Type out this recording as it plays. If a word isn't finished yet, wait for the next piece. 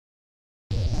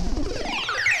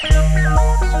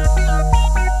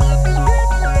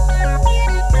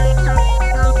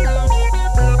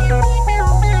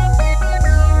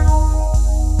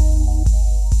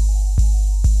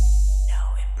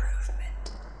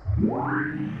Hi,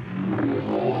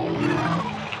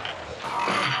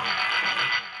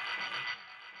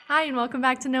 and welcome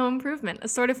back to No Improvement, a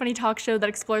sort of funny talk show that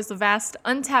explores the vast,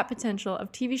 untapped potential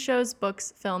of TV shows,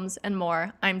 books, films, and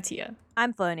more. I'm Tia.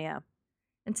 I'm Flonia.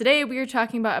 And today we are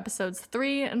talking about episodes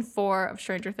 3 and 4 of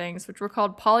Stranger Things, which were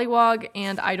called Polywog,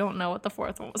 and I don't know what the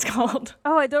fourth one was called.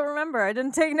 Oh, I don't remember. I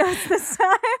didn't take notes this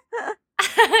time.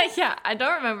 Yeah, I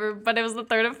don't remember, but it was the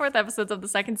third and fourth episodes of the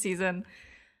second season.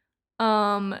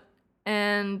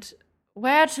 And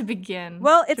where to begin?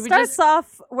 Well, it starts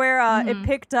off where it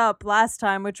picked up last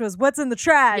time, which was what's in the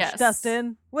trash, Yes.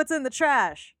 Dustin? What's in the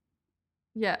trash?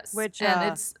 Yes. Which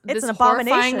and it's this an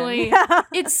abomination. horrifyingly,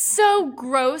 it's so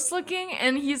gross looking,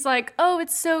 and he's like, oh,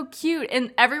 it's so cute.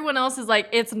 And everyone else is like,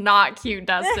 it's not cute,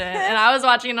 Dustin. And I was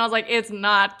watching and I was like, it's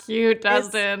not cute,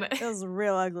 Dustin. It was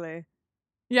real ugly.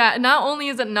 Yeah, not only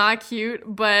is it not cute,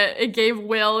 but it gave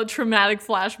Will traumatic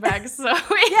flashbacks. So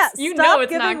you know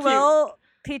it's not cute. Will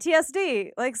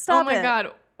PTSD. Like, stop it. Oh my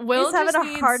god. Will He's having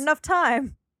a hard enough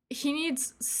time. He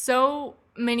needs so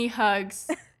many hugs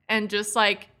and just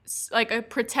like a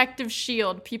protective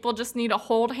shield. People just need to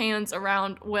hold hands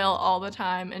around Will all the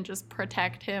time and just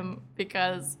protect him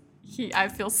because I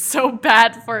feel so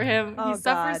bad for him. Oh, he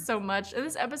suffers so much. In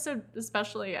this episode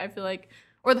especially, I feel like,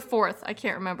 or the fourth, I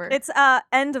can't remember. It's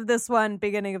end of this one,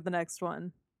 beginning of the next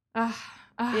one.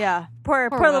 Yeah,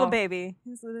 poor little baby.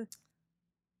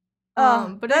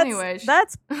 But anyway,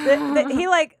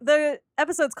 the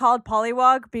episode's called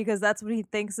Polywog because that's what he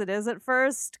thinks it is at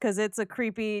first, because it's a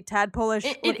creepy tadpole-ish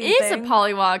it is thing. A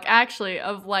polywog, actually,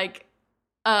 of like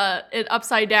an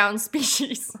upside down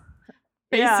species.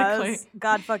 Basically, yeah,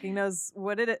 God fucking knows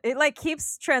what it like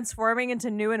keeps transforming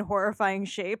into new and horrifying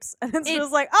shapes, and it's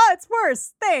just like, oh, it's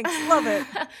worse. Thanks, love it.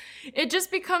 It just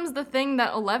becomes the thing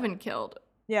that 11 killed.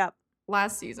 Yeah.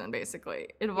 Last season, basically,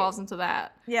 it evolves into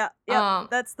that. Yeah,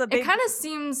 that's the big. It kind of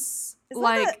seems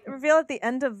like that the reveal at the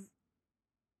end of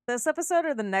this episode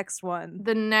or the next one.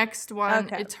 The next one,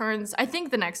 okay. It turns. I think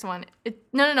the next one.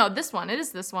 No. This one. It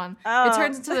is this one. It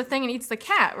turns into the thing and eats the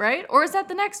cat, right? Or is that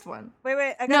the next one?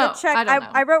 Wait. I gotta check. I don't know.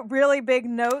 I wrote really big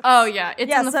notes. Oh yeah,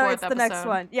 it's in the fourth it's episode. The next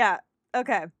one. Yeah.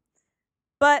 Okay.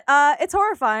 But it's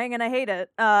horrifying and I hate it.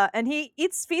 And he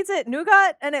feeds it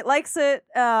nougat and it likes it.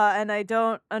 And I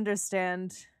don't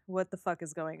understand what the fuck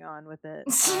is going on with it.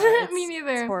 Me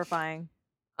neither. It's horrifying.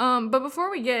 But before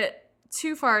we get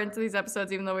too far into these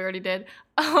episodes, even though we already did,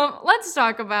 let's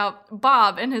talk about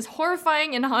Bob and his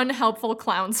horrifying and unhelpful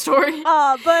clown story.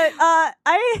 But I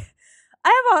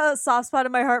have a soft spot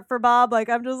in my heart for Bob. Like,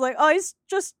 I'm just like, oh,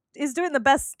 he's doing the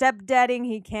best stepdadding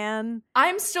he can.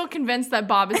 I'm still convinced that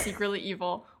Bob is secretly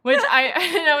evil, which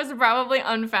I know is probably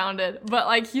unfounded, but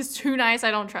like he's too nice.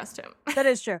 I don't trust him. That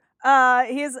is true.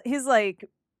 He's like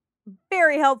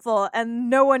very helpful, and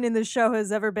no one in the show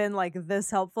has ever been like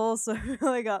this helpful. So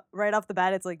like right off the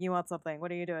bat, it's like, you want something?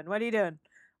 What are you doing? What are you doing?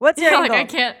 What's your angle?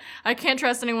 Like I can't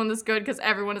trust anyone this good because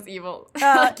everyone is evil.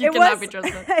 Like you cannot be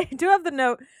trusted. I do have the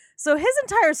note. So his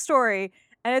entire story.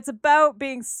 And it's about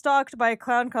being stalked by a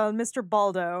clown called Mr.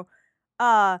 Baldo.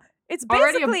 It's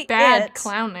basically already a bad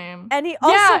clown name. And he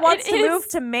also wants to move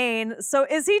to Maine. So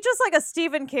is he just like a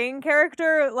Stephen King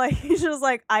character? Like, he's just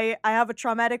like, I have a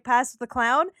traumatic past with a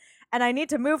clown, and I need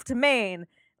to move to Maine.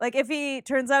 Like, if he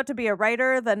turns out to be a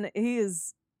writer, then he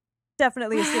is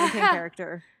definitely a Stephen King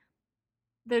character.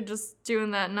 They're just doing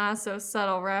that not so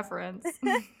subtle reference.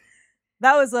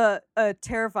 That was a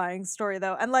terrifying story,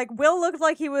 though. And, like, Will looked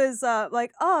like he was,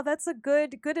 like, oh, that's a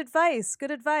good advice. Good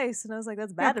advice. And I was like,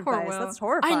 that's bad advice. Will. That's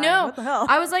horrifying. I know. What the hell?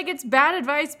 I was like, it's bad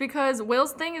advice because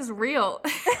Will's thing is real.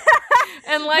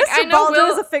 And, like, Mr. I know Baldo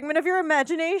Will is a figment of your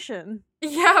imagination.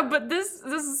 Yeah, but this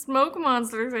smoke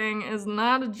monster thing is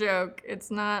not a joke. It's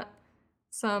not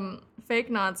some fake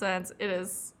nonsense. It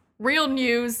is real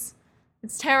news.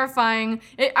 It's terrifying.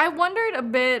 I wondered a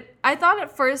bit. I thought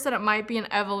at first that it might be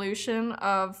an evolution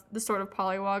of the sort of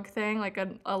polywog thing, like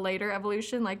a later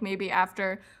evolution, like maybe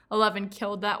after 11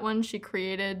 killed that one, she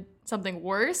created something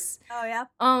worse. Oh, yeah?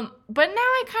 But now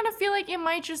I kind of feel like it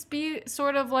might just be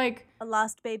sort of like... a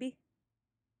lost baby?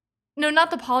 No,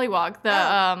 not the polywog.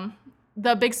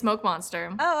 The big smoke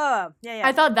monster. Oh, yeah.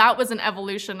 I thought that was an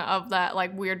evolution of that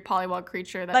like weird polywog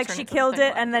creature that like turned she into killed the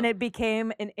it and then it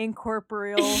became an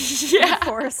incorporeal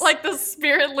force. Like the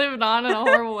spirit lived on in a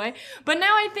horrible way. But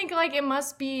now I think like it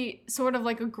must be sort of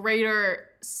like a greater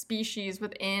species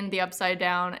within the Upside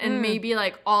Down, and maybe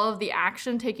like all of the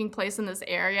action taking place in this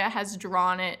area has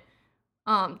drawn it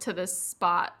to this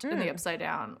spot in the Upside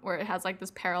Down where it has like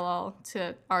this parallel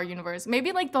to our universe.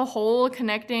 Maybe like the whole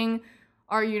connecting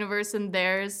our universe and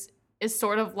theirs is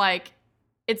sort of like,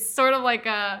 it's sort of like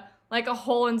a like a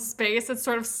hole in space that's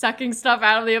sort of sucking stuff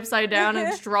out of the upside down and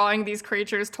it's drawing these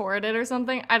creatures toward it or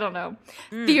something. I don't know.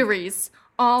 Theories.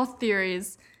 All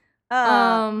theories.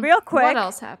 Real quick, what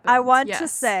else happened? I want to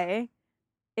say,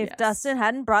 if Dustin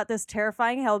hadn't brought this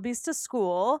terrifying hellbeast to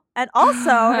school, and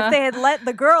also if they had let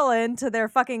the girl into their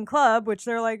fucking club, which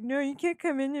they're like, no, you can't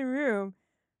come in your room,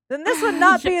 then this would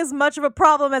not be as much of a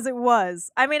problem as it was.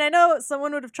 I mean, I know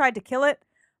someone would have tried to kill it,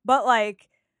 but like,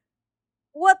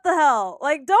 what the hell?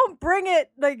 Like, don't bring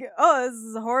it like, oh, this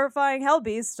is a horrifying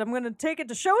hellbeast, I'm gonna take it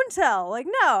to show and tell. Like,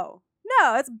 no,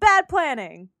 it's bad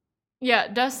planning. Yeah,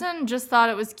 Dustin just thought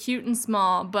it was cute and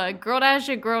small, but girl that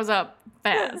shit grows up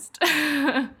fast.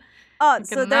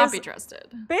 So not be trusted.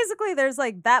 Basically, there's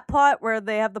like that plot where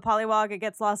they have the Pollywog, it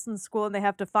gets lost in school and they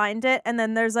have to find it, and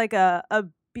then there's like a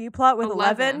B plot with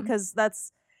 11 because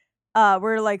that's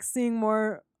we're like seeing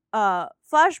more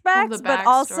flashbacks, but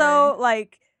also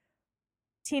like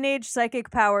teenage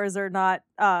psychic powers are not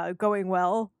going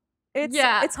well.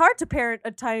 It's hard to parent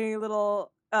a tiny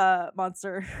little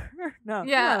monster. No,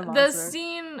 yeah, not a the monster.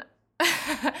 scene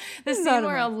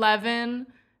where 11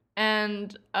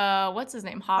 and what's his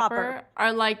name, Hopper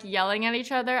are like yelling at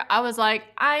each other. I was like,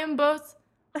 I am both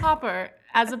Hopper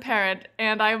as a parent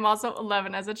and I am also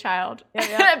 11 as a child.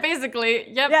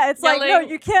 Basically, yep. Yeah, it's like, no,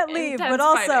 you can't leave, but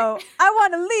also fighting. I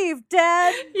want to leave,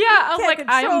 Dad. Yeah, I was like,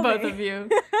 I am both of you.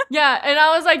 Yeah, and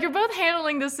I was like, you're both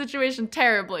handling this situation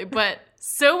terribly, but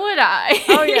so would I.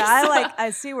 Oh yeah, I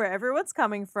see where everyone's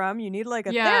coming from. You need like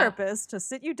a therapist to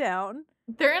sit you down.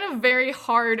 They're in a very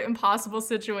hard, impossible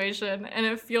situation, and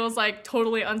it feels like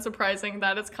totally unsurprising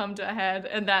that it's come to a head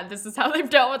and that this is how they've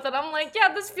dealt with it. I'm like,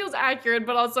 yeah, this feels accurate,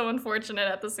 but also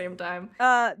unfortunate at the same time.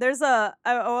 I want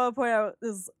to point out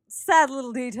this sad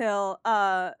little detail.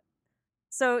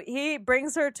 So he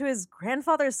brings her to his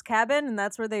grandfather's cabin, and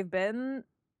that's where they've been,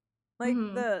 like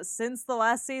since the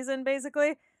last season,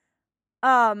 basically.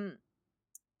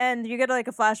 And you get like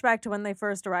a flashback to when they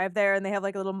first arrived there, and they have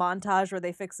like a little montage where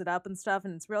they fix it up and stuff,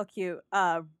 and it's real cute.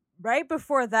 Right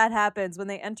before that happens, when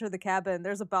they enter the cabin,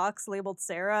 there's a box labeled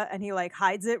Sarah, and he like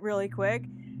hides it really quick,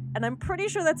 and I'm pretty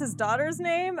sure that's his daughter's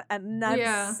name, and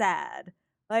that's sad.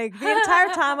 Like the entire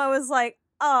time I was like,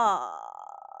 oh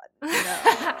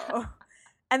no.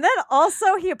 And then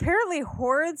also he apparently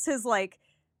hoards his like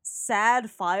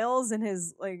sad files in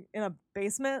his like in a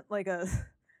basement, like a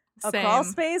crawl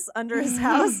space under his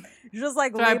house. Just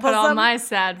like so labels I put all them. my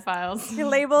sad files. He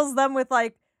labels them with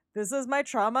like, this is my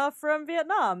trauma from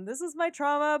Vietnam. This is my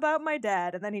trauma about my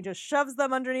dad. And then he just shoves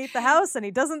them underneath the house and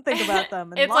he doesn't think about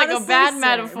them. And it's like a bad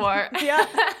metaphor. Yeah.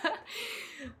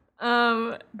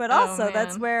 But also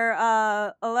that's where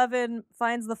 11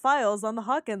 finds the files on the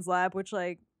Hawkins lab, which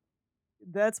like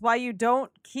that's why you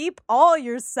don't keep all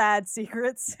your sad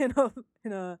secrets in a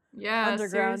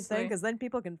underground thing, because then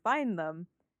people can find them.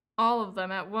 All of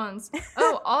them at once.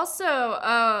 Oh, also,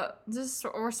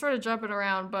 we're sort of jumping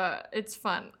around, but it's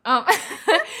fun.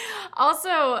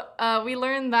 Also, we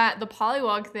learned that the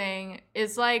Pollywog thing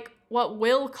is like what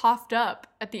Will coughed up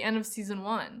at the end of season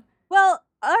 1. Well,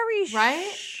 are we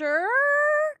right? sure?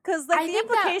 Because like the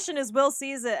implication is Will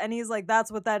sees it and he's like,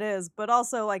 that's what that is. But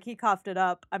also like he coughed it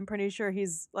up. I'm pretty sure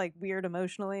he's like weird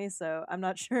emotionally, so I'm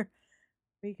not sure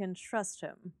we can trust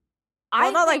him.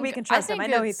 Well, not like we can trust him. I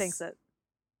know he thinks it.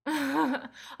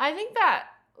 I think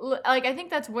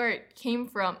that's where it came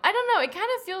from. I don't know. It kind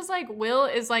of feels like Will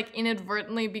is like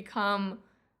inadvertently become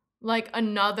like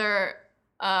another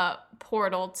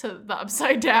portal to the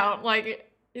Upside Down. Like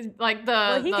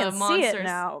the he can monsters. See it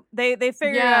now. They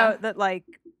figured out that like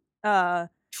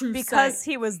True because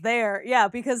sight. he was there. Yeah,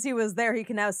 because he was there, he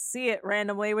can now see it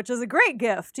randomly, which is a great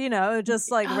gift, you know, just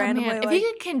like randomly. Man. If like, he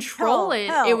could control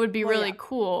it would be really yeah.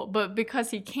 cool. But because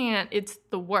he can't, it's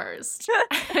the worst.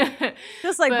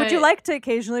 Just like, would you like to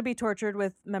occasionally be tortured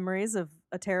with memories of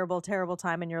a terrible, terrible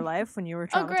time in your life when you were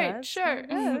traumatized? Oh, great, sure.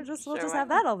 Yeah, we'll just have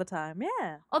that all the time.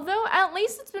 Yeah. Although at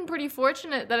least it's been pretty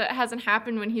fortunate that it hasn't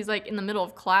happened when he's like in the middle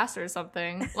of class or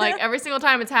something. Like every single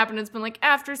time it's happened, it's been like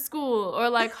after school or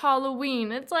like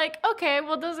Halloween. It's like, okay,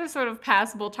 well those are sort of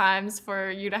passable times for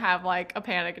you to have like a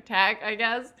panic attack, I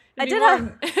guess. It'd be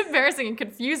more embarrassing and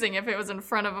confusing if it was in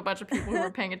front of a bunch of people who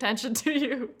were paying attention to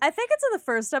you. I think it's in the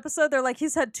first episode. They're like,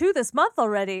 he's had 2 this month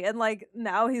already, and like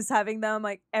now he's having them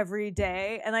like every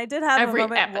day. And I did have a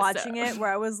moment watching it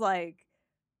where I was like,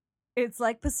 it's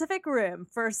like Pacific Rim.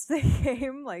 First they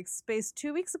came like spaced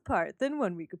 2 weeks apart, then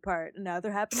 1 week apart, and now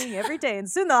they're happening every day, and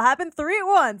soon they'll happen 3 at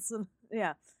once. And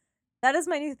yeah, that is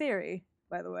my new theory,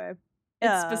 by the way.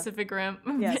 It's Pacific Rim.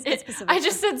 Yes, it's Pacific I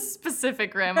just said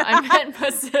Pacific Rim. I meant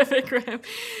Pacific Rim.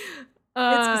 It's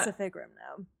Pacific Rim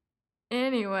now.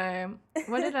 Anyway,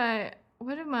 what did I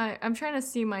what am I'm trying to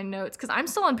see my notes because I'm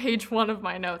still on page 1 of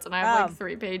my notes and I have like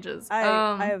 3 pages.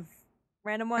 I have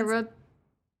random I ones. wrote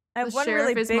I have the one sheriff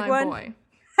really is big my one. boy.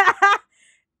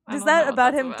 I Is don't that know what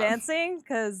about that's him dancing?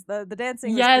 Because the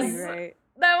dancing was Yes. pretty great.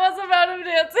 That was about him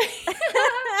dancing.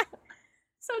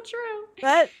 So true.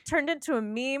 That turned into a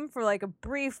meme for like a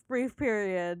brief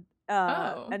period.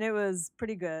 Oh. And it was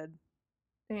pretty good.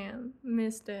 Damn,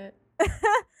 missed it. think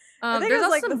it There's was, also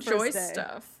like, some the first Joyce day.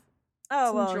 stuff. Oh,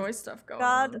 Some well, Joyce stuff going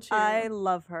God, on too. I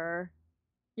love her.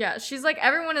 Yeah, she's like,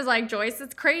 everyone is like, Joyce,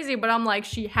 it's crazy, but I'm like,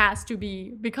 she has to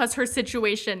be because her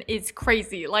situation is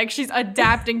crazy. Like, she's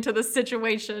adapting to the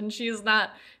situation. She's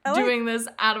not doing this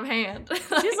out of hand.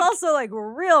 She's also like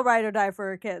real ride or die for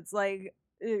her kids, like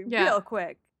real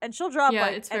quick, and she'll drop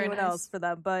like anyone else for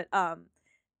them. But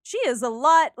she is a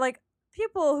lot like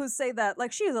people who say that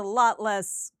like she is a lot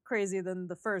less crazy than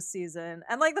the first season,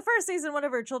 and like the first season, one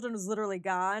of her children was literally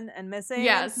gone and missing,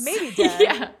 maybe dead.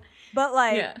 Yeah, but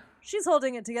like. Yeah. She's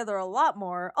holding it together a lot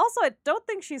more. Also, I don't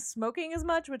think she's smoking as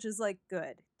much, which is like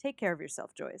good. Take care of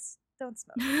yourself, Joyce. Don't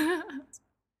smoke.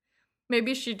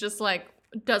 Maybe she just like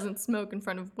doesn't smoke in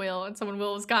front of Will, and when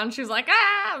Will is gone, she's like,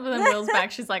 ah, but then Will's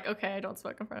back. She's like, okay, I don't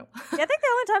smoke in front of Will. Yeah, I think the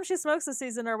only time she smokes this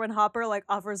season are when Hopper like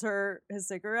offers her his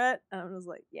cigarette, and I was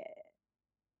like, yeah,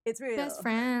 it's real. Best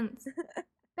friends.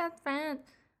 Best friends.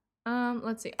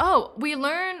 Let's see. Oh, we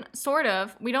learn sort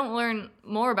of. We don't learn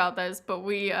more about this, but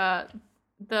we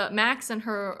the Max and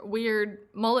her weird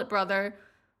mullet brother,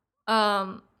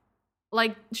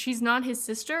 like she's not his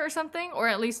sister or something, or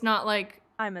at least not like.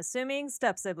 I'm assuming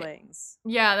step siblings.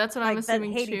 Yeah, that's what I'm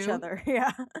assuming hate too. Each other.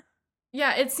 Yeah.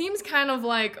 Yeah, it seems kind of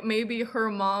like maybe her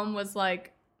mom was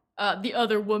like the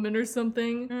other woman or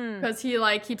something, because he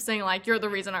like keeps saying like you're the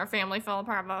reason our family fell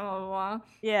apart. Blah blah blah.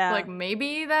 Yeah. Like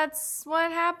maybe that's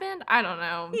what happened. I don't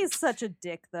know. He's such a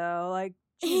dick though. Like.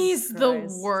 He's the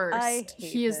worst.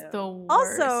 He is the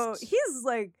worst. Also, he's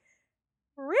like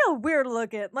real weird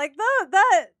looking. Like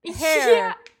that hair.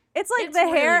 Yeah. It's like the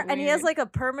hair, really and he has like a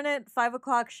permanent 5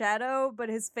 o'clock shadow, but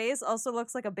his face also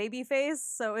looks like a baby face.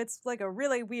 So it's like a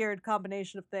really weird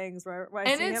combination of things where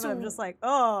I see him and I'm just like,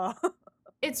 oh.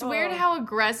 It's weird how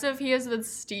aggressive he is with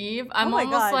Steve. I'm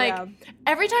almost like,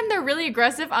 every time they're really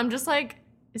aggressive, I'm just like,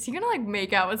 is he gonna like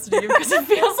make out with Steve? Because it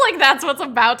feels like that's what's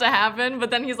about to happen.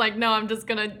 But then he's like, no, I'm just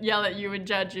gonna yell at you and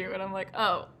judge you. And I'm like,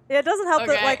 oh. Yeah, it doesn't help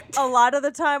that like a lot of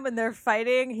the time when they're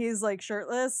fighting, he's like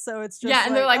shirtless. So it's just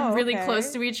and they're like really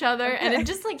close to each other. And it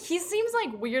just like, he seems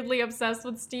like weirdly obsessed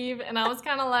with Steve. And I was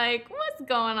kind of like, what's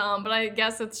going on? But I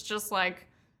guess it's just like.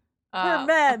 We're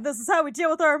men. This is how we deal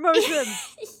with our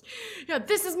emotions. Yeah,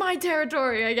 this is my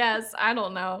territory, I guess. I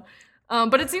don't know.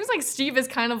 But it seems like Steve is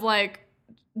kind of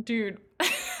dude,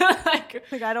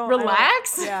 like I don't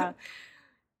relax. Yeah.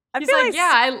 He's like,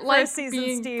 yeah, I like season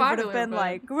being Steve popular, would have been but...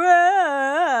 like,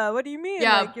 whoa, what do you mean?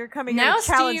 Yeah, like you're coming here to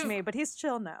challenge me, but he's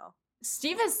chill now.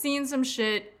 Steve has seen some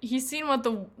shit. He's seen what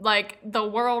the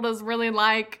world is really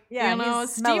like. Yeah, you know,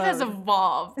 Steve has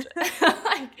evolved.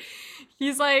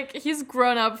 He's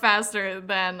grown up faster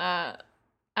than I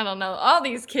don't know. All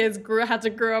these kids had to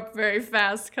grow up very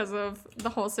fast because of the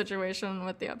whole situation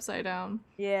with the Upside Down.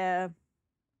 Yeah.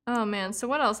 Oh man, so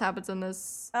what else happens in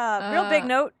this? Real big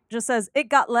note just says it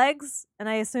got legs, and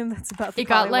I assume that's about the polywog,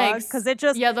 got legs because it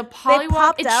just the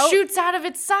polywog it shoots out of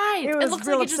its side. It looks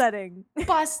real like upsetting. It just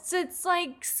busts its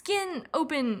like skin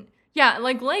open. Yeah,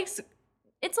 like legs.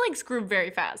 Its legs grew very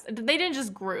fast. They didn't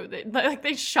just grow.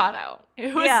 They shot out.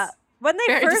 It was when they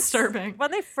very first disturbing.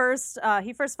 When they first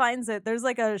he first finds it, there's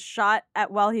like a shot at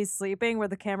while he's sleeping where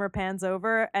the camera pans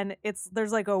over, and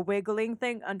there's like a wiggling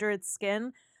thing under its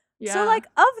skin. Yeah. So, like,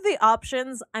 of the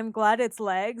options, I'm glad it's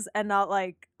legs and not,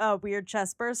 like, a weird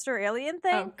chest burst or alien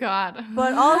thing. Oh, God.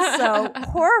 But also,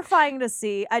 horrifying to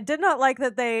see. I did not like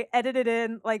that they edited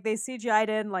in, like, they CGI'd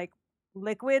in, like,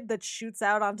 liquid that shoots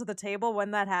out onto the table when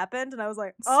that happened. And I was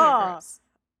like, oh.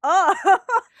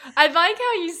 I like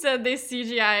how you said they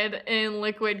CGI'd in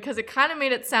liquid because it kind of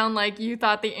made it sound like you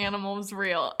thought the animal was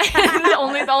real. the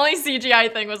only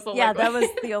CGI thing was the liquid. Yeah, that was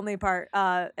the only part.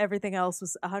 Everything else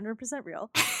was 100%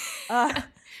 real. It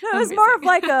was more of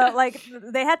like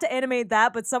they had to animate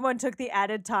that, but someone took the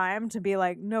added time to be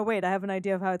like, no, wait, I have an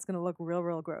idea of how it's going to look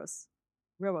real gross.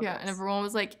 Yeah, and everyone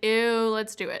was like, ew,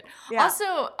 let's do it. Yeah.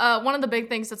 Also, one of the big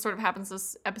things that sort of happens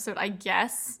this episode, I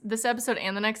guess, this episode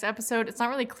and the next episode, it's not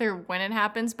really clear when it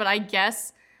happens, but I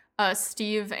guess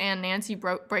Steve and Nancy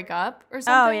break up or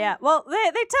something. Oh, yeah. Well,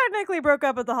 they technically broke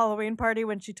up at the Halloween party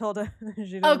when she told him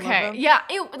she didn't love him. Yeah,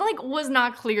 it was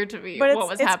not clear to me what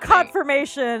was happening. It's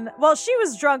confirmation. Well, she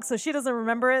was drunk, so she doesn't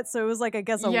remember it, so it was like, I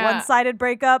guess, a one-sided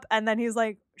breakup, and then she's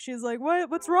like,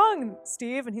 what's wrong,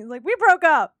 Steve? And he's like, we broke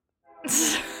up.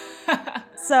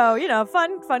 So,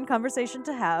 fun conversation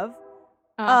to have.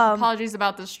 Um, Apologies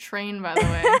about this train, by the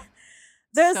way.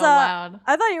 There's so loud.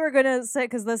 I thought you were gonna say,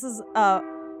 because this is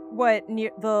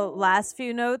the last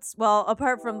few notes. Well,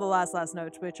 apart from the last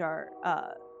notes, which are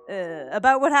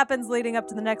about what happens leading up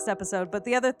to the next episode. But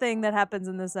the other thing that happens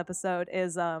in this episode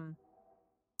is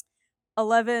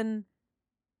 11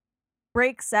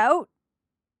 breaks out.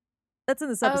 That's in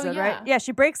this episode, right? Yeah,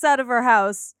 she breaks out of her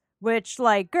house, which,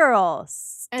 like, girl,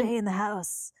 stay in the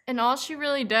house. And all she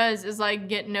really does is, like,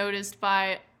 get noticed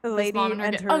by the lady mom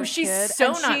and her her she's kid.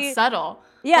 so not subtle.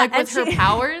 Yeah, like, with her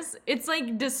powers, it's,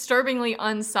 like, disturbingly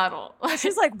unsubtle.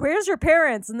 She's like, where's your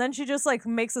parents? And then she just, like,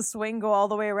 makes a swing go all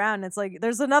the way around. It's like,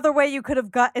 there's another way you could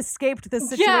have escaped this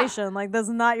situation. Yeah. Like, this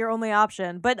is not your only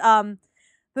option. But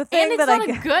the thing and it's not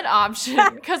a good option,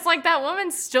 because, like, that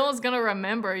woman still is gonna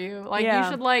remember you. Like,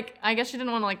 you should, like, I guess she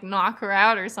didn't want to, like, knock her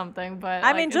out or something, but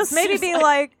I mean, just maybe be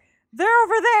like, they're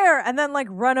over there, and then, like,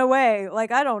 run away.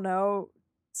 Like, I don't know,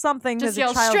 something. Just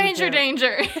yell, stranger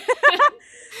danger.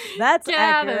 That's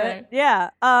accurate.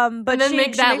 Yeah. But and then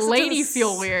make that lady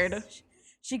feel weird.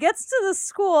 She gets to the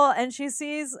school and she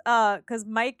sees because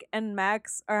Mike and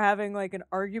Max are having, like, an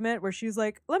argument where she's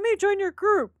like, let me join your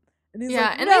group. And he's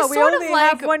like, no, we only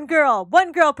have one girl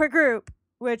per group.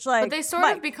 Which, like, but they sort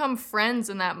of become friends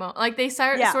in that moment. Like, they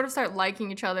sort of start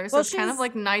liking each other. So it's kind of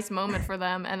like a nice moment for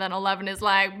them. And then 11 is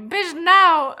like, bitch,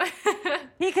 no.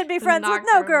 He could be friends with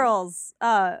no girls.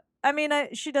 I mean,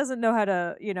 she doesn't know how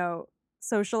to,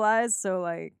 socialize. So,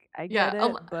 like, I get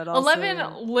it. But also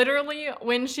 11, literally,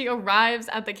 when she arrives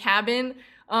at the cabin,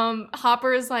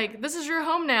 Hopper is like, this is your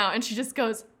home now. And she just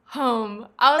goes, home.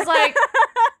 I was like,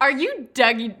 are you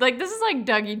Dougie? Like, this is like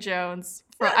Dougie Jones.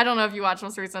 I don't know if you watched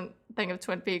most recent thing of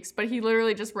Twin Peaks, but he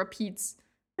literally just repeats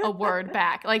a word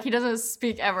back. Like, he doesn't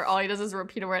speak ever. All he does is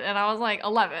repeat a word. And I was like,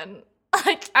 11,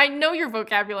 like, I know your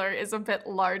vocabulary is a bit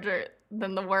larger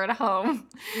than the word home.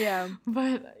 Yeah.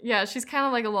 But yeah, she's kind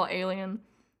of like a little alien.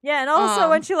 Yeah, and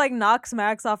also when she, like, knocks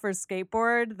Max off her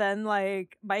skateboard, then,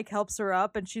 like, Mike helps her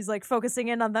up and she's, like, focusing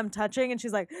in on them touching and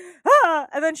she's like, ah!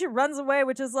 And then she runs away,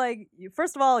 which is like,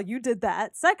 first of all, you did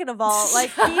that. Second of all, like,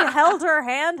 he held her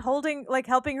hand,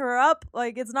 helping her up.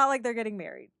 Like, it's not like they're getting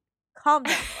married. Calm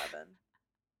down, 11.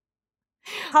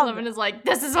 11 is like,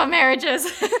 this is what marriage is.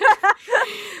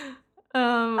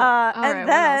 And right,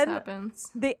 then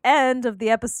the end of the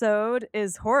episode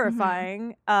is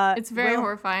horrifying. It's very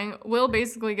horrifying. Will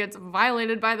basically gets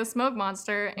violated by the smoke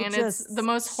monster, and it's the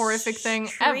most horrific thing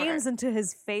ever. Streams into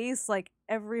his face, like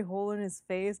every hole in his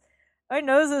face. My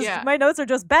notes are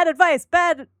just bad advice,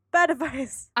 bad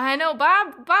advice. I know,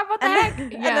 Bob, what the heck?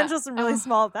 And then just really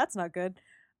small. That's not good.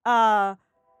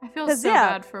 I feel so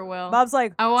bad for Will. Bob's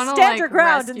like, I want to stand your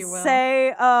ground and Will.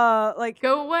 Say, like,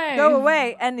 go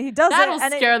away, and he does That'll it,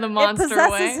 and scare the monster away. It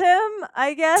possesses him,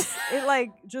 I guess. It, like,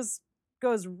 just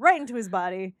goes right into his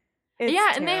body. It's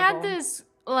terrible. And they had this,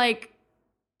 like,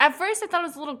 at first I thought it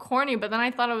was a little corny, but then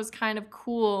I thought it was kind of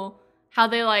cool how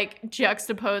they, like,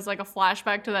 juxtaposed, like, a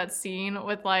flashback to that scene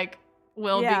with, like,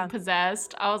 Will being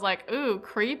possessed. I was like, ooh,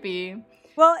 creepy.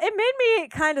 Well, it made me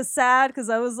kind of sad because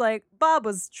I was like, Bob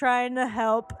was trying to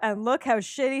help, and look how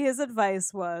shitty his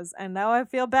advice was. And now I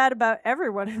feel bad about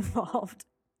everyone involved.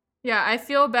 Yeah, I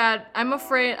feel bad. I'm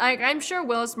afraid, I'm sure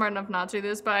Will is smart enough not to do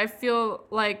this, but I feel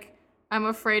like I'm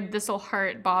afraid this will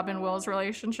hurt Bob and Will's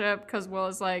relationship because Will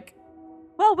is like...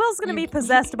 Well, Will's going to be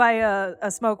possessed by a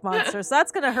smoke monster, so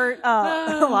that's going to hurt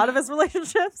a lot of his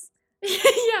relationships.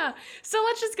 Yeah, so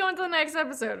let's just go into the next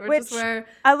episode, which is where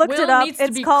I looked Will it up. Needs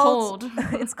to be cold.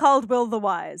 It's called Will the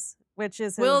Wise, which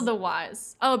is Will the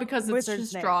Wise. Oh, because it's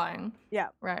just name. Drawing. Yeah.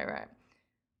 Right.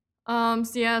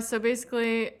 So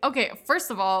basically, okay,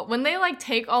 first of all, when they, like,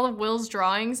 take all of Will's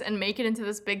drawings and make it into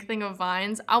this big thing of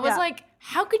vines, I was like,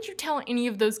 how could you tell any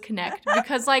of those connect?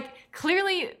 Because, like,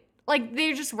 clearly, like,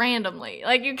 they're just randomly.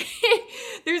 Like, you can't,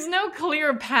 there's no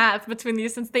clear path between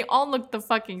these since they all look the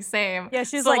fucking same. Yeah,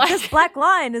 she's like, this black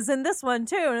line is in this one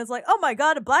too. And it's like, oh my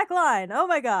God, a black line. Oh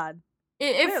my God.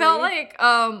 It felt like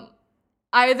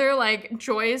either, like,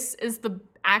 Joyce is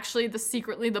actually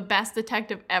secretly the best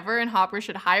detective ever and Hopper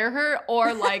should hire her,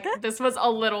 or, like, this was a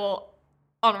little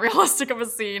unrealistic of a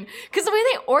scene, because the way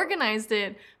they organized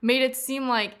it made it seem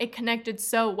like it connected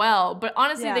so well, but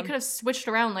honestly they could have switched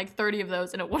around like 30 of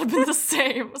those and it would have been the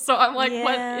same. So I'm like,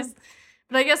 what is...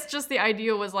 But I guess just the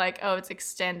idea was like, oh, it's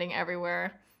extending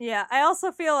everywhere. Yeah, I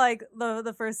also feel like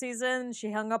the first season,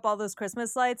 she hung up all those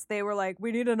Christmas lights. They were like,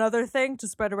 we need another thing to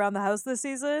spread around the house this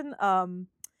season.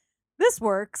 This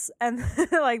works. And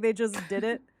like, they just did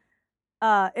it.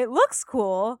 It looks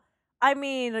cool. I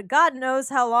mean, God knows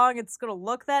how long it's gonna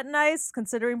look that nice,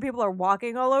 considering people are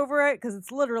walking all over it, because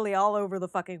it's literally all over the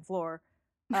fucking floor.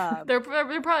 They're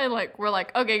probably like, we're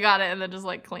like, okay, got it, and then just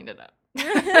like cleaned it up.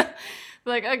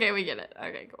 Like, okay, we get it.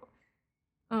 Okay, cool.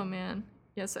 Oh man.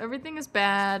 Yeah, so everything is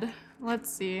bad. Let's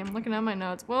see. I'm looking at my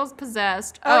notes. Will's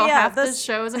possessed. Oh, yeah, half this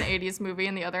show is an 80s movie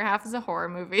and the other half is a horror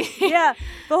movie. Yeah,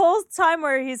 the whole time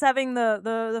where he's having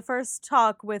the first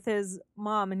talk with his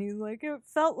mom, and he's like, it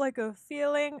felt like a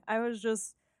feeling. I was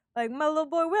just like, my little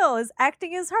boy Will is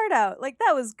acting his heart out. Like,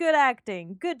 that was good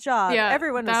acting. Good job. Yeah,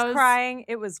 Everyone that was was- crying.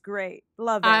 It was great.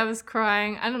 Love it. I was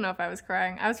crying. I don't know if I was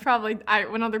crying. I was probably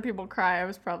when other people cry, I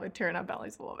was probably tearing up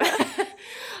bellies a little bit.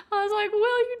 I was like,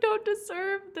 Will, you don't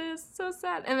deserve this. So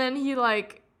sad. And then he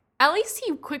like at least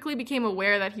he quickly became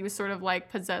aware that he was sort of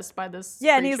like possessed by this.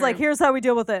 Yeah, and he's like, creature. here's how we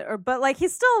deal with it. But like he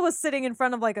still was sitting in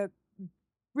front of like a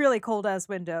really cold ass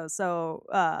window. So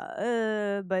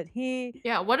but he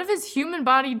Yeah, what if his human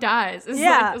body dies? Is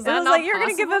yeah, is it that was not like you're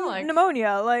gonna give him possible? Like,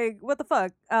 pneumonia. Like what the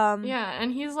fuck? yeah,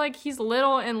 and he's like he's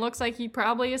little and looks like he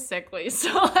probably is sickly.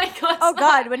 So like let's Oh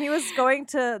God, not- when he was going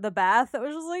to the bath, it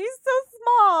was just like he's so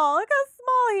small. Look how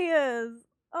small he is.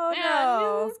 Oh yeah,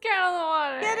 no. just get out of the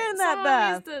water. Get in that Someone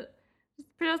bath. needs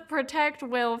to just protect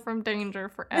Will from danger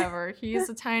forever. He's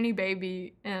a tiny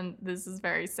baby, and this is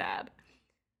very sad.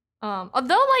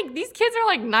 Although like these kids are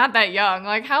like not that young.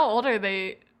 Like how old are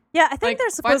they? Yeah, I think Like, they're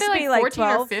aren't supposed they, to be like 14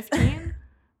 12. or 15?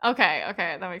 Okay,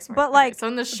 that makes more But sense. like So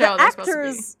in the show, the they're supposed to be.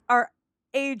 actors are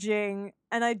aging,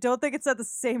 and I don't think it's at the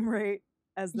same rate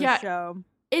as the Yeah. show.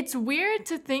 It's weird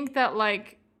to think that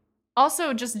like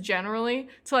also just generally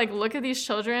to like look at these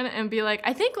children and be like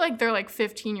I think like they're like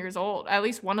 15 years old, at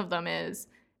least one of them is,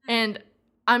 and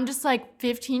I'm just like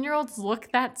 15-year-olds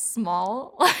look that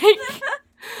small.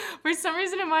 Like for some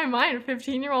reason in my mind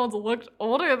 15-year-olds looked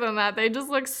older than that. They just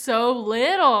look so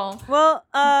little. Well,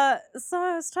 someone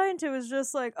I was talking to was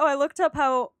just like, oh, I looked up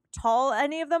how tall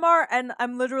any of them are, and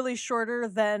I'm literally shorter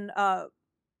than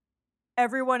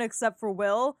everyone except for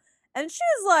Will, and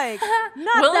she's like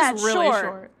not Will that is really short.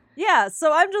 short. Yeah,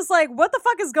 so I'm just like, what the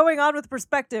fuck is going on with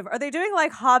perspective? Are they doing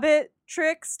like Hobbit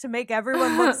tricks to make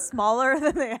everyone look smaller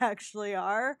than they actually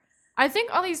are? I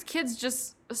think all these kids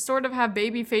just sort of have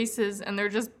baby faces and they're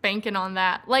just banking on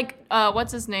that. Like,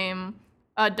 what's his name?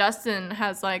 Dustin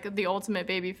has like the ultimate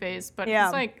baby face, but Yeah.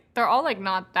 he's like they're all like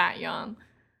not that young.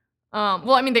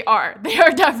 Well, I mean they are. They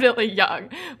are definitely young,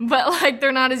 but like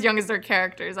they're not as young as their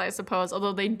characters, I suppose.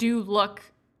 Although they do look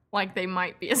like they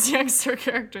might be as young as their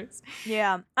characters.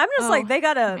 Yeah, I'm just Oh, like, they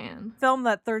gotta Man. film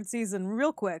that third season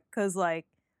real quick, because like,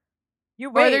 you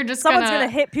Or wait, they're just someone's gonna- gonna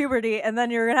hit puberty, and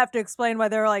then you're gonna have to explain why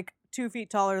they're like 2 feet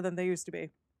taller than they used to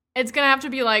be. It's gonna have to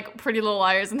be like Pretty Little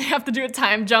Liars, and they have to do a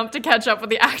time jump to catch up with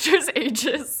the actors'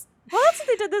 ages. Well, that's what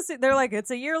they did this. They're like,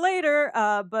 it's a year later,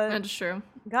 but That's true.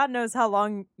 God knows how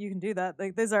long you can do that.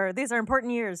 Like these are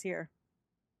important years here.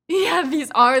 Yeah, these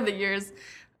are the years.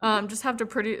 Just have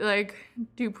to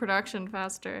do production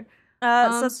faster.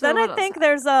 So so then what I else think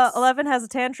there's happens? 11 has a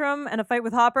tantrum and a fight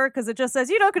with Hopper because it just says,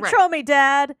 "You don't control me,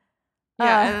 Dad." Yeah,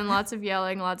 Uh, and then lots of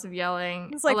yelling.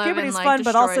 It's like 11, puberty's like, fun,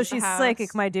 but also destroys the she's house.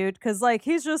 psychic, my dude. Because like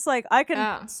he's just like, I can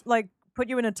Yeah. like put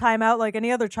you in a timeout like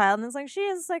any other child, and it's like she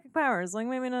has psychic powers. Like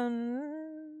maybe no.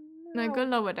 No, good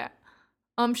luck with that.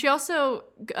 She also,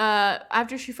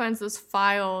 after she finds those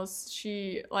files,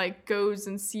 she like goes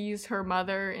and sees her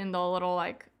mother in the little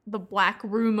like the black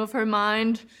room of her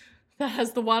mind that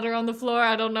has the water on the floor.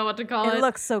 I don't know what to call it. It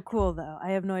looks so cool though.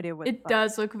 I have no idea what. the It fuck.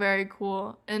 does look very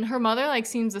cool, and her mother like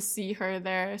seems to see her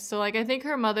there. So like I think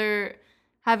her mother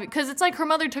because it's like her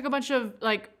mother took a bunch of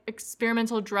like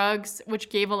experimental drugs which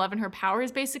gave 11 her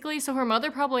powers basically. So her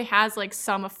mother probably has like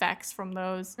some effects from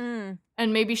those, Mm.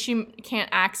 and maybe she can't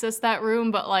access that room,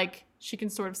 but like she can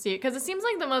sort of see it because it seems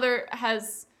like the mother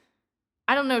has.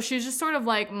 I don't know. She's just sort of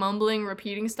like mumbling,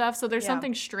 repeating stuff. So there's Yeah.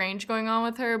 something strange going on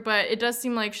with her, but it does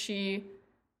seem like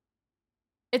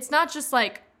it's not just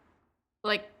like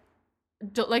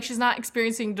she's not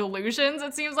experiencing delusions.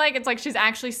 It seems like it's like she's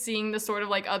actually seeing the sort of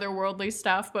like otherworldly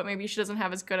stuff, but maybe she doesn't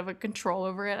have as good of a control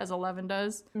over it as 11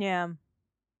 does. Yeah.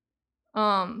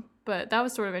 But that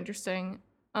was sort of interesting.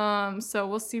 So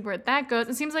we'll see where that goes.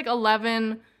 It seems like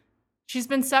 11, she's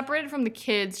been separated from the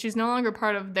kids. She's no longer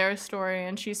part of their story,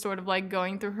 and she's sort of like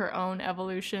going through her own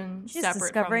evolution She's separate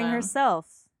discovering from them.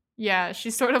 herself. Yeah,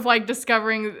 she's sort of like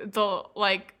discovering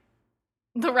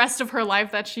the rest of her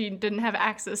life that she didn't have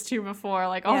access to before,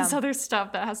 like all this Yeah. other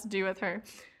stuff that has to do with her.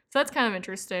 So that's kind of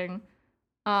interesting.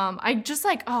 I just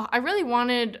like, I really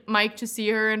wanted Mike to see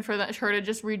her and for her to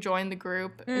just rejoin the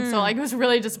group. And so like it was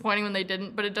really disappointing when they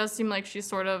didn't, but it does seem like she's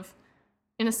sort of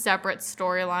in a separate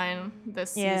storyline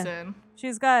this Yeah. season.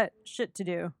 She's got shit to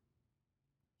do.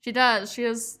 She does. She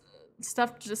has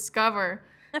stuff to discover.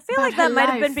 I feel about like that her might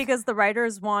have been life. because the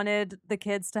writers wanted the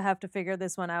kids to have to figure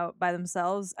this one out by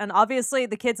themselves. And obviously,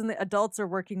 the kids and the adults are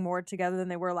working more together than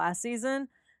they were last season.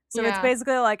 So it's Yeah.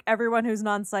 basically like everyone who's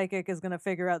non-psychic is going to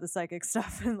figure out the psychic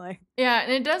stuff. And like, Yeah,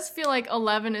 and it does feel like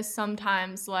 11 is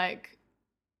sometimes like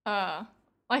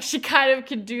she kind of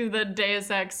could do the Deus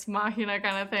Ex Machina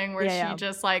kind of thing where Yeah, she yeah.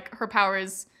 just like her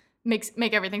powers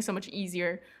make everything so much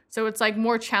easier. So it's like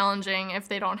more challenging if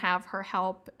they don't have her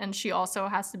help, and she also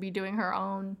has to be doing her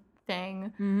own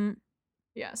thing. mhm.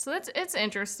 Yeah, so it's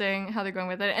interesting how they're going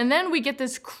with it. And then we get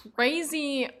this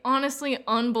crazy, honestly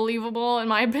unbelievable, in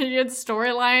my opinion,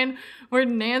 storyline where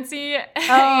Nancy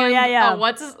and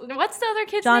what's the other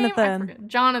kid's name? I Jonathan. forget.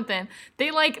 Jonathan.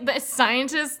 They like the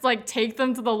scientists like take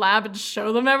them to the lab and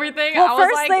show them everything. Well, I was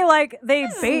first they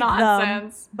this is bait them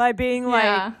nonsense. by being like,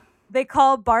 Yeah. they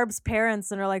call Barb's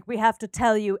parents and are like, we have to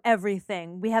tell you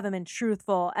everything. We haven't been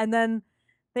truthful. And then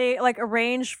they like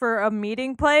arrange for a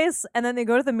meeting place, and then they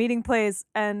go to the meeting place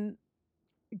and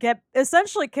get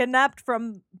essentially kidnapped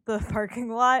from the parking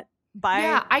lot by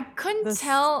Yeah, I the couldn't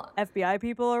tell FBI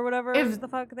people or whatever if the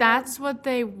fuck they are. that's what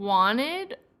they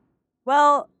wanted.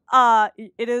 Well,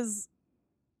 it is.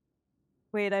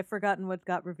 Wait, I've forgotten what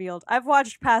got revealed. I've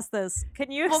watched past this.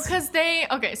 Can you? Well, because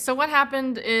so what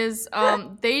happened is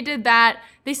they did that.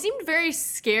 They seemed very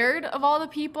scared of all the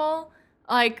people,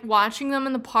 like watching them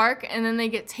in the park, and then they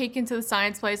get taken to the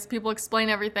science place. People explain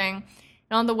everything.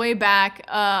 And on the way back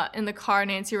in the car,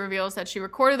 Nancy reveals that she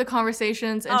recorded the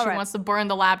conversations and All she right. wants to burn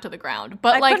the lab to the ground.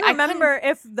 But I like couldn't remember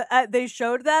if they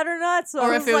showed that or not, so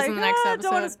Or I if was it was like, in the next Don't want to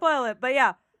episode." spoil it, but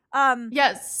yeah.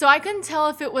 Yes, so I couldn't tell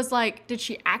if it was like, did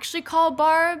she actually call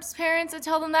Barb's parents and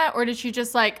tell them that, or did she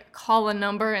just like call a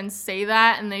number and say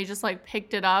that, and they just like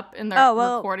picked it up in their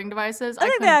recording devices? I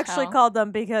think they couldn't actually tell. called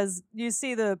them because you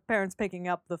see the parents picking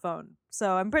up the phone.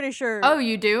 So I'm pretty sure. Oh,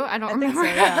 you do? I don't I think remember.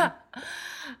 so, yeah.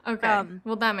 Okay,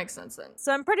 well that makes sense then.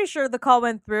 So I'm pretty sure the call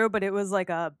went through, but it was like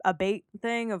a bait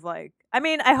thing of like. I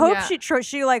mean, I hope Yeah.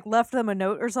 she like left them a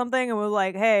note or something and was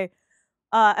like, "Hey,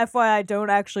 FYI, don't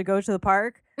actually go to the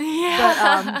park."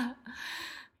 Yeah.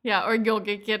 Yeah, or you'll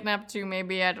get kidnapped too,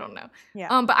 maybe. I don't know.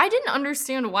 Yeah. But I didn't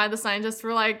understand why the scientists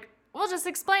were like, we'll just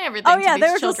explain everything. Oh to yeah, these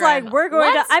they were just children. like, we're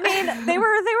going What? to. I mean, they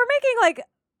were making like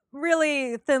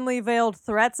really thinly veiled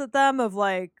threats at them of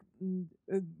like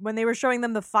when they were showing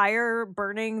them the fire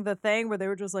burning the thing, where they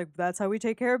were just like, "That's how we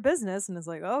take care of business," and it's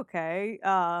like, okay.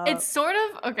 It's sort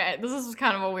of okay. This is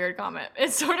kind of a weird comment.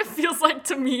 It sort of feels like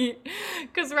to me,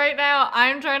 because right now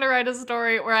I'm trying to write a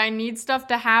story where I need stuff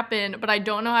to happen, but I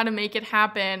don't know how to make it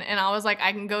happen. And I was like,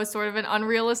 I can go sort of an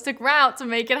unrealistic route to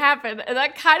make it happen. And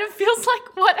that kind of feels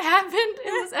like what happened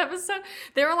in this episode.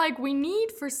 They were like, we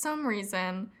need for some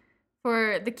reason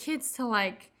for the kids to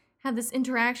like have this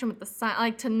interaction with the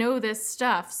like to know this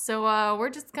stuff. So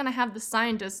we're just gonna have the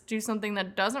scientists do something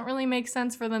that doesn't really make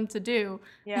sense for them to do,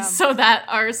 Yeah. so that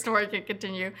our story can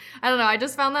continue. I don't know. I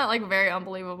just found that like very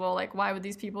unbelievable. Like, why would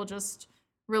these people just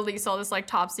release all this like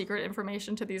top secret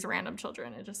information to these random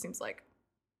children? It just seems like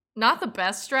not the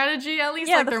best strategy. At least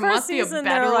Yeah, like the there first must be a season,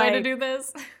 better they're way to like- do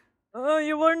this.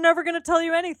 Oh, we're never gonna tell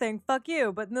you anything. Fuck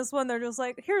you. But in this one, they're just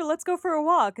like, here, let's go for a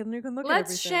walk, and you can look at everything.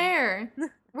 Let's share.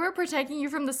 We're protecting you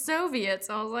from the Soviets.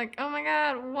 I was like, oh my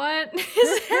god, what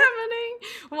is happening?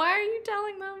 Why are you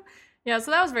telling them? Yeah,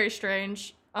 so that was very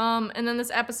strange. And then this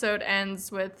episode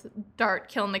ends with Dart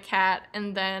killing the cat,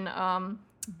 and then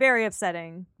Very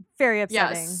upsetting. Very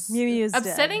upsetting. yes, Mimi is dead.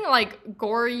 upsetting, like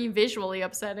gory, visually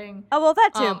upsetting. Oh well, that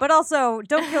too. Um, But also,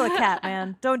 don't kill a cat,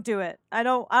 man. Don't do it. I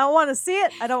don't want to see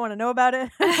it. I don't want to know about it.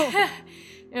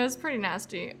 It was pretty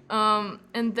nasty. And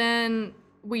then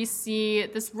we see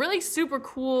this really super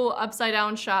cool upside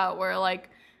down shot where like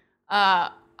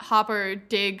Hopper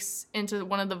digs into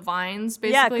one of the vines,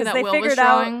 yeah, basically, because that they Will was figured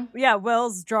showing. out. Yeah,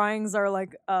 Will's drawings are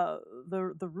like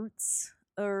the roots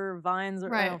or vines or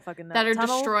I Right. don't fucking know. That are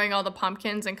Tunnel? destroying all the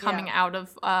pumpkins and coming Yeah. out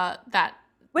of that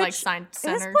like Which, science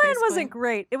His center. plan basically. wasn't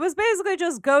great. It was basically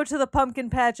just go to the pumpkin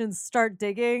patch and start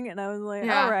digging, and I was like,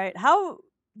 Yeah. all right, how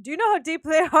do you know how deep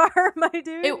they are, my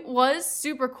dude? It was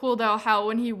super cool though how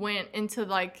when he went into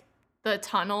like the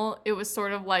tunnel, it was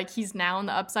sort of like he's now in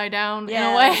the upside down in a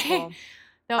that way. was cool.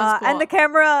 That was cool. And the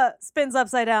camera spins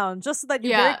upside down just so that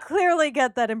you very Yeah. clearly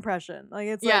get that impression. Like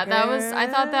it's yeah, like, that was. I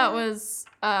thought that was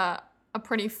a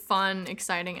pretty fun,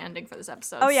 exciting ending for this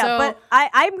episode. Oh yeah, So, but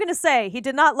I'm gonna say he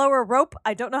did not lower a rope.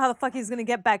 I don't know how the fuck he's gonna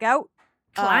get back out.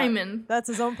 climbing. That's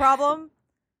his own problem.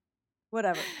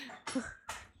 Whatever.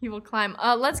 He will climb.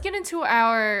 Let's get into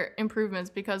our improvements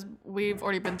because we've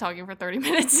already been talking for 30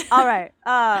 minutes. All right.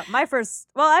 My first.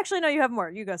 Well, actually, no. You have more.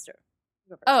 You go, Stu.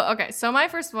 Oh, okay. So my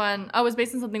first one was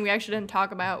based on something we actually didn't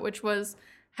talk about, which was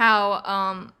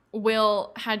how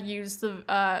Will had used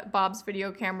the Bob's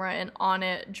video camera, and on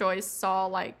it Joyce saw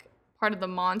like part of the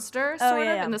monster sort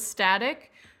of in the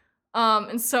static.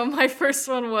 And so my first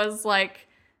one was like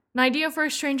an idea for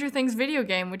a Stranger Things video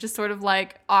game, which is sort of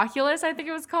like Oculus, I think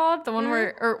it was called, the one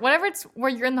where, or whatever, it's where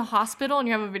you're in the hospital and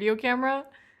you have a video camera.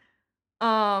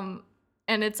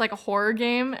 And it's like a horror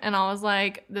game, and I was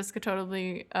like, this could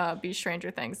totally be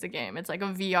Stranger Things, the game. It's like a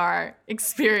VR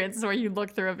experience where you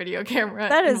look through a video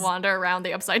camera and wander around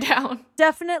the Upside Down.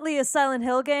 Definitely a Silent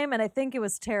Hill game, and I think it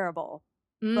was terrible.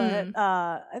 But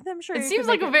I'm sure it seems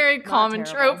like a very common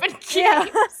trope in games. Yeah.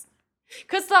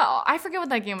 Because I forget what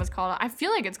that game was called. I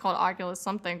feel like it's called Oculus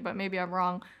something, but maybe I'm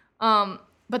wrong.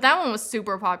 But that one was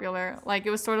super popular. Like, it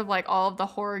was sort of like all of the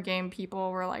horror game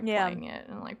people were like playing it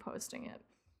and like posting it.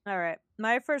 All right.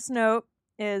 My first note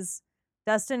is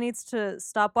Dustin needs to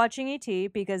stop watching E.T.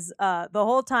 because the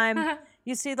whole time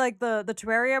you see like the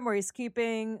terrarium where he's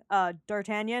keeping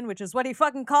D'Artagnan, which is what he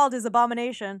fucking called his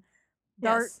abomination.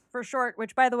 Dart for short,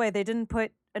 which by the way, they didn't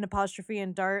put an apostrophe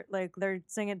in Dart. Like they're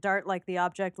saying it Dart like the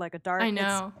object, like a dart. I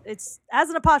know. It's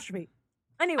as an apostrophe.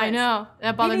 Anyway. I know.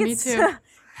 That bothered me too.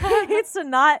 He needs to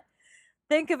not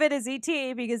think of it as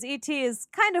E.T. because E.T. is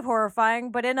kind of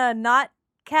horrifying, but in a not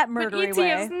cat murdery way.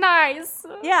 E.T. is nice.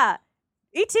 Yeah.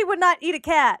 E.T. would not eat a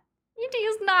cat. E.T.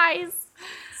 is nice.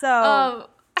 So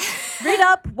read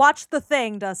up, watch The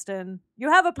Thing, Dustin.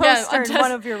 You have a poster in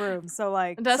one of your rooms, so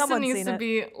like Dustin needs to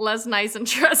be less nice and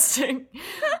trusting.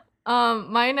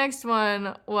 My next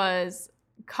one was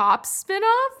Cops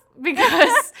spinoff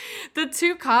because the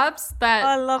two cops that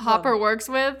Hopper works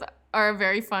with are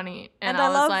very funny, and I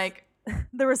was like,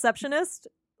 the receptionist,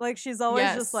 like she's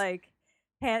always just like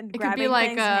grabbing like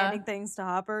things, handing things to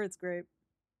Hopper. It's great.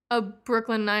 A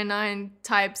Brooklyn Nine-Nine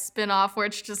type spinoff where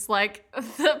it's just like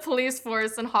the police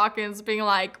force and Hawkins being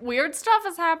like, weird stuff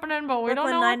is happening, but we don't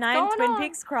know what's going on. Twin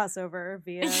Peaks crossover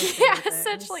via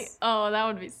essentially. Oh, that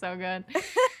would be so good.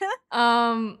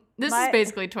 This is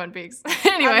basically Twin Peaks.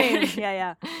 Anyway. I mean,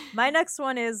 yeah. My next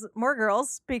one is more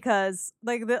girls because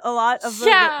like a lot of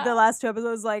the last two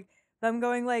episodes, like them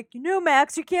going like,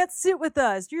 Max, you can't sit with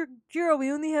us. You're a girl.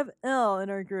 We only have Elle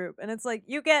in our group. And it's like,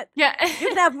 you can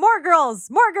have more girls.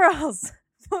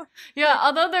 Yeah,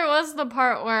 although there was the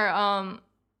part where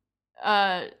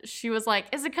she was like,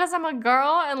 is it because I'm a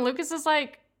girl? And Lucas is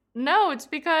like, no, it's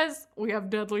because we have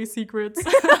deadly secrets.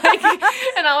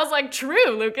 And I was like,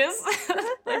 true, Lucas.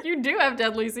 Like, you do have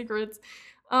deadly secrets.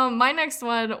 My next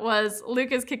one was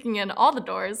Lucas kicking in all the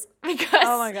doors because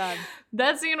oh my god,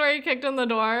 that scene where he kicked in the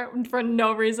door for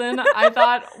no reason I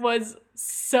thought was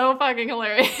so fucking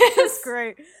hilarious. It's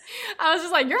great. I was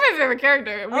just like, you're my favorite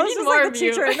character. We need more of you. The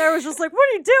teacher and there was just like, what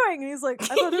are you doing? And he's like,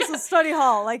 I thought this was study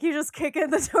hall. Like you just kick in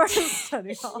the door to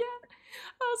study hall. Yeah,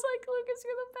 I was like, Lucas,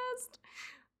 you're the best.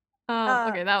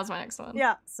 Okay, that was my next one.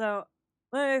 Yeah, so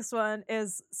my next one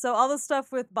is, so all the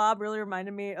stuff with Bob really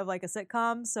reminded me of like a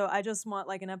sitcom, so I just want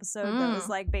like an episode that was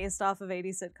like based off of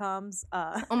 80s sitcoms.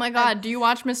 Oh my god, do you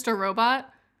watch Mr.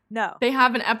 Robot? No. They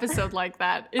have an episode like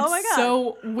that. It's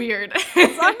so weird.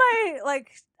 It's on my, like,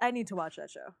 I need to watch that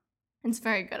show. It's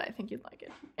very good. I think you'd like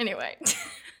it. Anyway,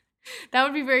 that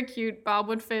would be very cute. Bob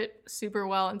would fit super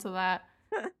well into that.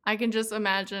 I can just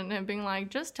imagine him being like,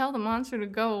 just tell the monster to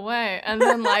go away. And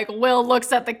then, like, Will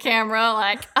looks at the camera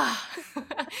like, yeah.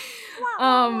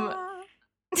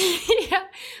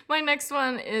 My next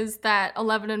one is that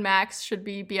Eleven and Max should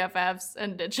be BFFs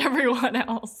and ditch everyone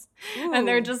else. Ooh, and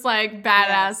they're just, like,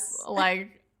 badass,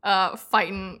 like,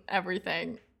 fighting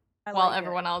everything while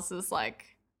everyone else is, like,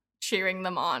 cheering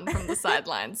them on from the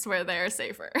sidelines where they're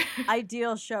safer.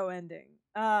 Ideal show ending.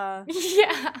 Yeah.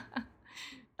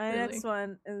 My next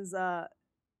one is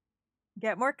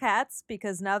get more cats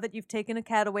because now that you've taken a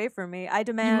cat away from me, I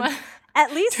demand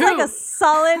at least like a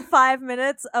solid 5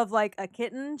 minutes of like a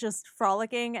kitten just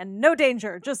frolicking and no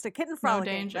danger, just a kitten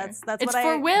frolicking. No danger. That's it's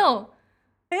for Will.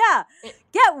 Yeah,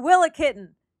 get Will a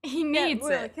kitten. He needs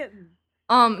Will a kitten.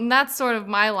 And that's sort of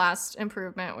my last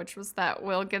improvement, which was that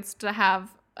Will gets to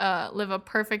have live a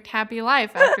perfect happy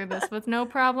life after this with no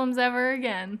problems ever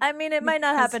again. I mean, it might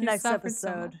not happen next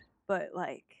episode, but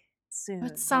like soon.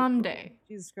 But someday.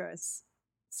 Jesus Christ.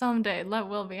 Someday, let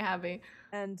Will be happy.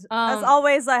 And as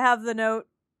always, I have the note,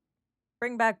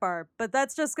 bring back Barb. But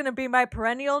that's just going to be my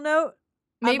perennial note.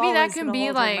 Maybe that can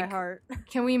be like,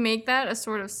 can we make that a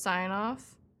sort of sign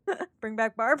off? Bring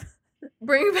back Barb?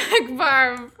 Bring back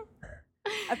Barb.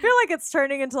 I feel like it's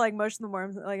turning into like Motion the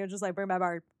Worms. Like it's just like, bring back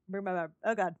Barb. Bring back Barb.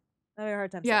 Oh god. I'm having a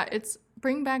hard time saying it's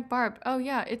bring back Barb. Oh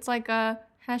yeah, it's like a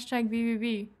hashtag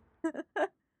BBB.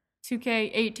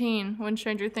 2K18 when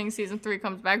Stranger Things season 3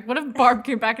 comes back. What if Barb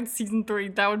came back in season 3?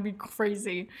 That would be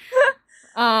crazy.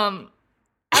 I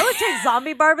would take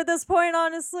zombie Barb at this point,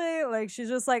 honestly. Like, she's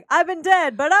just like, I've been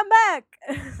dead, but I'm back.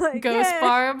 Like, Ghost yeah.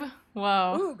 Barb.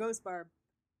 Wow. Ooh, Ghost Barb.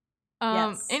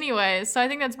 Yes. Anyway, so I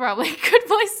think that's probably a good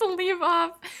place to leave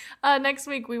off. Next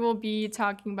week we will be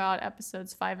talking about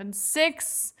episodes 5 and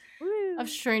 6 of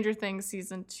Stranger Things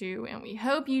season 2, and we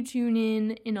hope you tune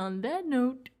in. And on that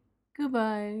note,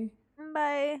 goodbye.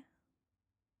 Bye.